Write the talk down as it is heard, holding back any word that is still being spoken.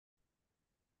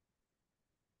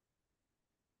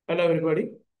Hello everybody,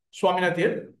 Swaminath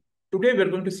here. Today we are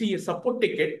going to see a support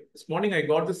ticket. This morning I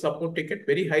got the support ticket,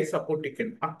 very high support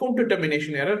ticket, account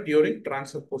determination error during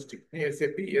transfer posting,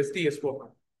 SAP SDS4.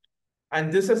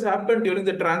 And this has happened during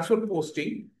the transfer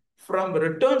posting from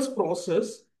returns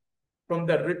process, from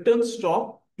the return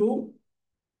stock to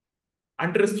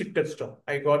unrestricted stock.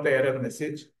 I got the error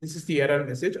message. This is the error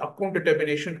message. Account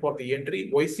determination for the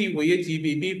entry YCOA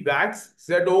GBB VAX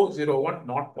Z001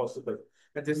 not possible.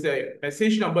 And this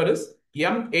message number is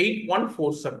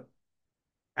M8147.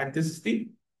 And this is the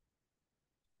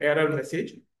error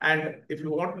message. And if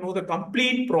you want to know the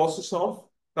complete process of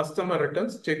customer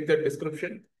returns, check the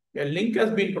description. A link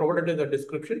has been provided in the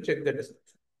description. Check the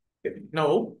description. Okay.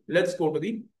 Now, let's go to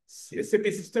the SAP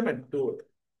system and do it.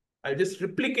 I'll just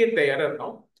replicate the error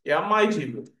now.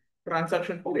 MIG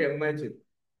transaction for MIG.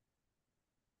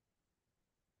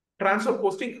 Transfer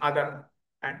posting other.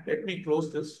 And let me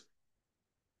close this.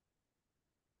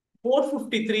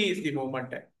 453 is the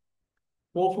movement time.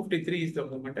 453 is the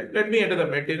movement time. Let me enter the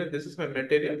material. This is my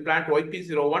material. Plant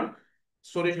YP01.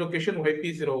 Storage location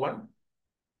YP01.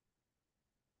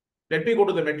 Let me go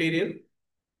to the material.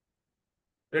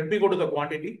 Let me go to the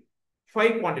quantity.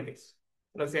 5 quantities.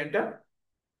 Press enter.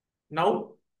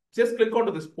 Now, just click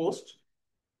onto this post.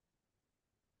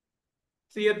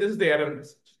 See here, this is the error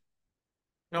message.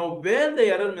 Now, where the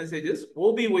error message is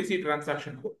OBYC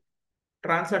transaction code.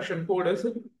 Transaction code is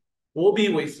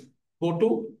OBYC. Go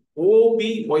to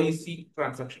OBYC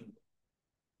transaction code.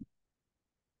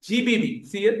 GBB.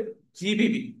 See here,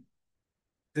 GBB.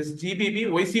 This GBB,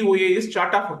 YCOA is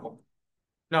chart of account.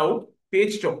 Now,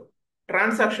 page down.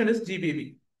 Transaction is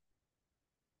GBB.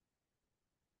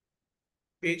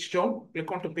 Page down,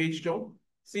 click on to page down.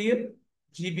 See here,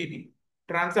 GBB.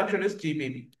 Transaction is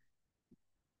GBB.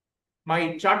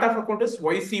 My chart of account is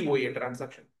YCOA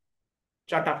transaction.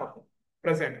 Chart of account.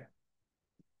 Present.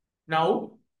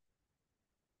 Now,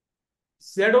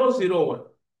 Z001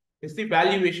 is the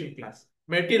valuation class.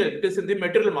 Material, it is in the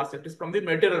material master. It is from the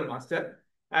material master.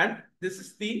 And this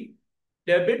is the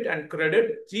debit and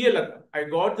credit GL account. I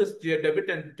got this debit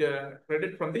and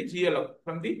credit from the GL account,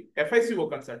 from the FICO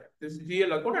consultant. This is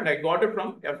GL account and I got it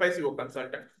from FICO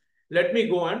consultant. Let me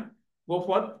go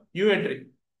for new entry.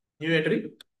 New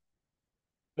entry.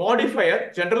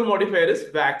 Modifier, general modifier is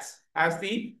VAX. As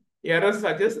the error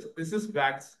suggests, this is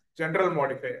VAX. General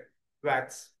modifier,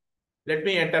 VAX. Let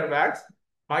me enter VAX.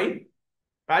 My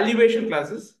valuation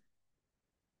classes.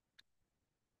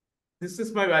 This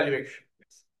is my valuation.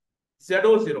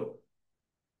 Z00.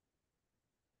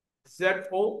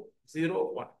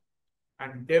 Z401.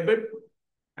 And debit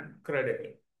and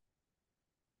credit.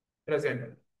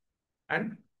 Present.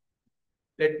 And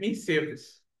let me save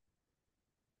this.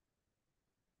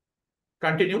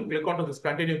 Continue. Click onto this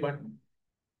continue button.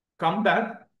 Come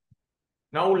back.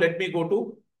 Now let me go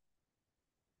to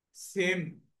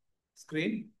same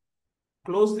screen.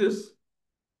 Close this.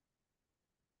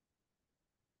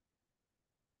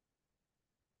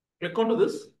 Click onto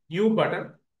this new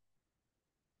button.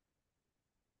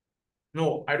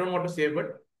 No, I don't want to save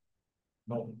it.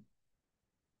 No.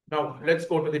 Now let's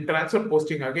go to the transfer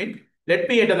posting again. Let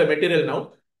me enter the material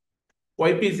now.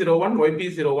 YP01,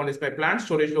 YP01 is my plant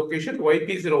storage location.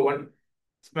 YP01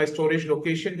 is my storage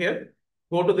location here.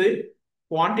 Go to the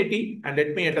quantity and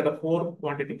let me enter the 4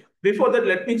 quantity. Before that,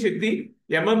 let me check the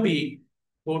MMBE.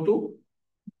 Go to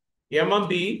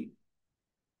MMBE.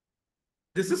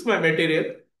 This is my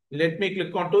material. Let me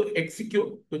click on to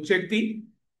execute to check the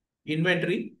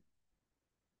inventory.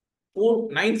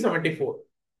 974.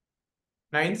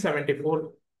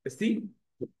 974 is the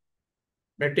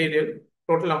material,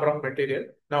 total number of material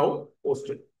now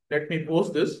posted. Let me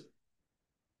post this.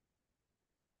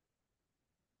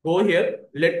 Go here.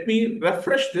 Let me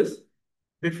refresh this.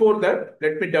 Before that,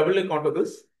 let me double click onto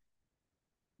this.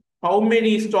 How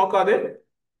many stock are there?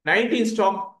 19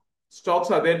 stocks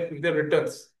are there in the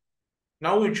returns.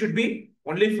 Now it should be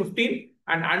only 15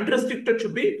 and unrestricted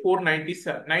should be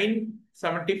 497,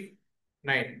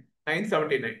 979.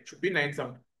 979 should be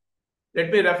 970.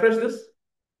 Let me refresh this.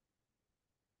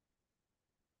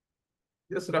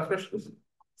 Just refresh this.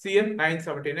 See here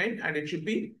 979 and it should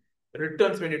be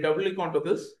returns. When you double click onto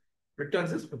this,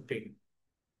 returns is 15.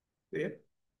 There,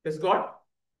 this got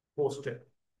posted.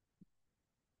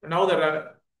 Now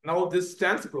this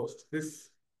stands closed. This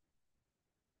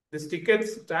ticket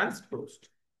stands closed.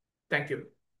 Thank you.